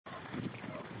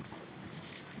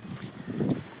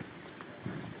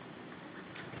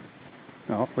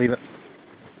No, leave it.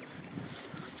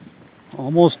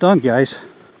 Almost done, guys.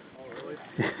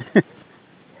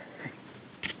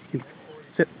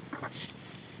 Sit.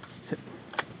 Sit.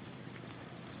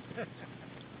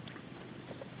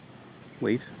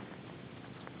 Wait.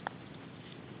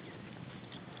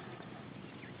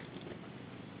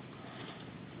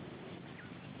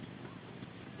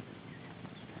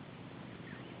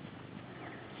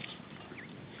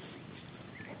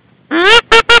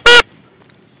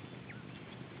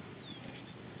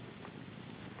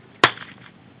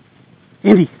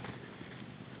 Indy.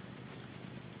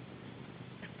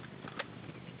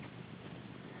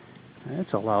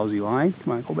 That's a lousy line.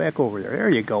 Come on, go back over there. There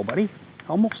you go, buddy.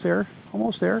 Almost there.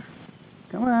 Almost there.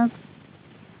 Come on.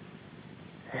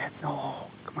 No.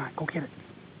 Come on, go get it.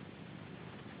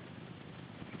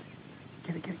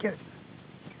 Get it, get it, get it.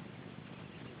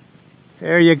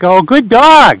 There you go. Good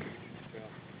dog.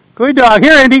 Good dog.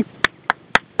 Here, Indy.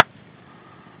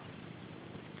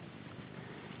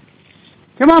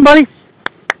 Come on, buddy.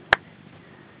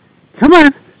 Come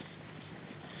on.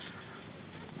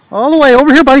 All the way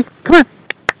over here, buddy. Come on.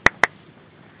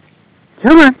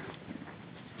 Come on.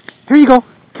 Here you go.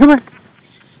 Come on.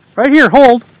 Right here.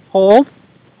 Hold. Hold.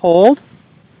 Hold.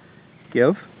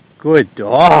 Give. Good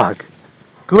dog.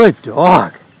 Good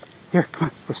dog. Here, come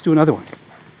on. Let's do another one.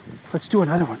 Let's do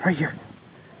another one right here.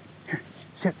 Here.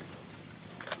 Sit.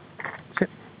 Sit.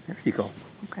 There you go.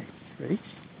 Okay. Ready?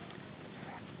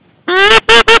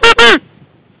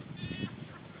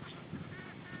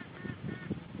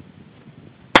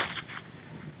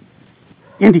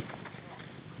 Indy,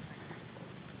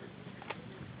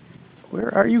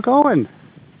 where are you going?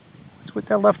 What's with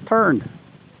that left turn?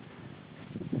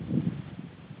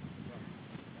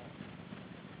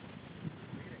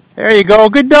 There you go.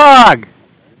 Good dog.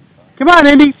 Come on,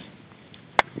 Indy.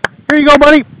 Here you go,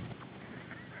 buddy.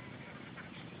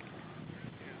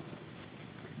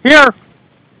 Here.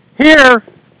 Here.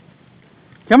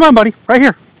 Come on, buddy. Right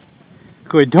here.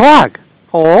 Good dog.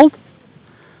 Hold.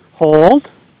 Hold.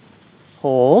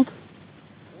 Hold.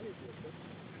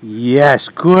 Yes,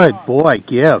 good boy.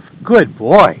 Give. Good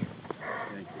boy.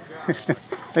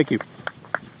 Thank you.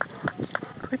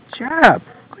 Good job.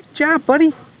 Good job,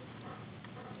 buddy.